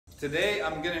Today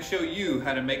I'm going to show you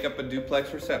how to make up a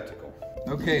duplex receptacle.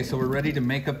 Okay, so we're ready to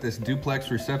make up this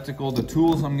duplex receptacle. The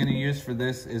tools I'm going to use for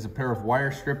this is a pair of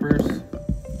wire strippers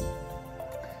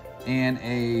and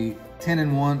a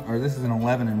 10-in-1, or this is an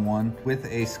 11-in-1 with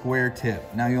a square tip.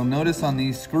 Now you'll notice on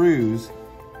these screws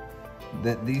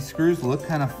that these screws look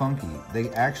kind of funky. They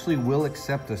actually will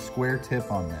accept a square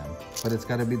tip on them, but it's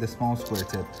got to be the small square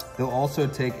tip. They'll also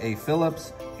take a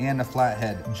Phillips and a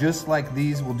flathead, just like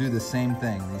these will do the same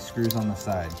thing, these screws on the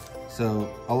side.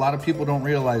 So a lot of people don't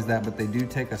realize that, but they do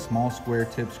take a small square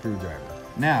tip screwdriver.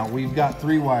 Now we've got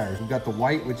 3 wires. We've got the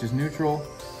white, which is neutral,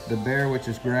 the bare, which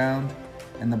is ground,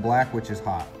 and the black, which is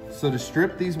hot. So to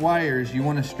strip these wires, you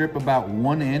want to strip about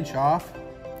 1 inch off.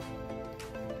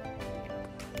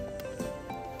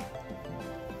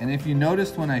 And if you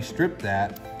noticed when I stripped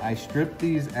that, I stripped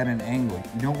these at an angle.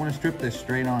 You don't want to strip this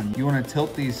straight on. You want to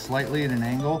tilt these slightly at an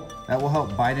angle. That will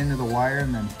help bite into the wire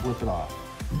and then flip it off.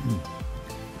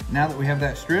 Now that we have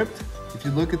that stripped, if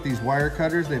you look at these wire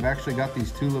cutters, they've actually got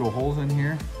these 2 little holes in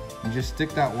here. You just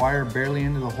stick that wire barely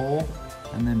into the hole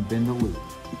and then bend a loop.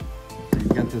 So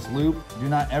you've got this loop. Do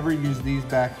not ever use these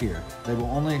back here. They will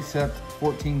only accept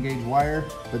 14 gauge wire,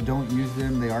 but don't use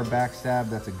them. They are backstabbed.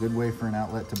 That's a good way for an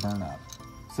outlet to burn up.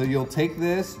 So you'll take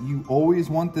this, you always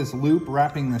want this loop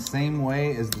wrapping the same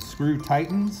way as the screw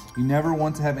tightens. You never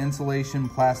want to have insulation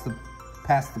past the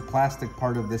plastic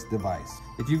part of this device.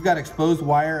 If you've got exposed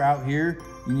wire out here,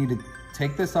 you need to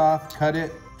take this off, cut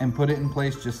it, and put it in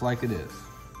place just like it is.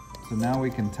 So now we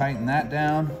can tighten that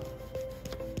down.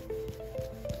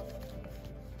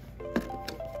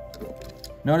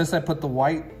 Notice I put the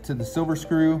white to the silver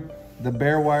screw, the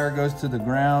bare wire goes to the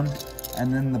ground,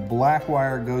 and then the black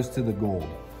wire goes to the gold.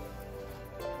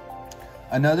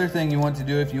 Another thing you want to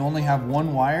do if you only have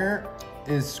 1 wire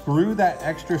is screw that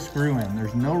extra screw in.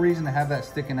 There's no reason to have that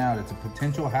sticking out. It's a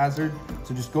potential hazard,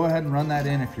 so just go ahead and run that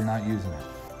in if you're not using it.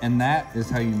 And that is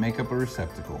how you make up a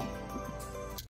receptacle.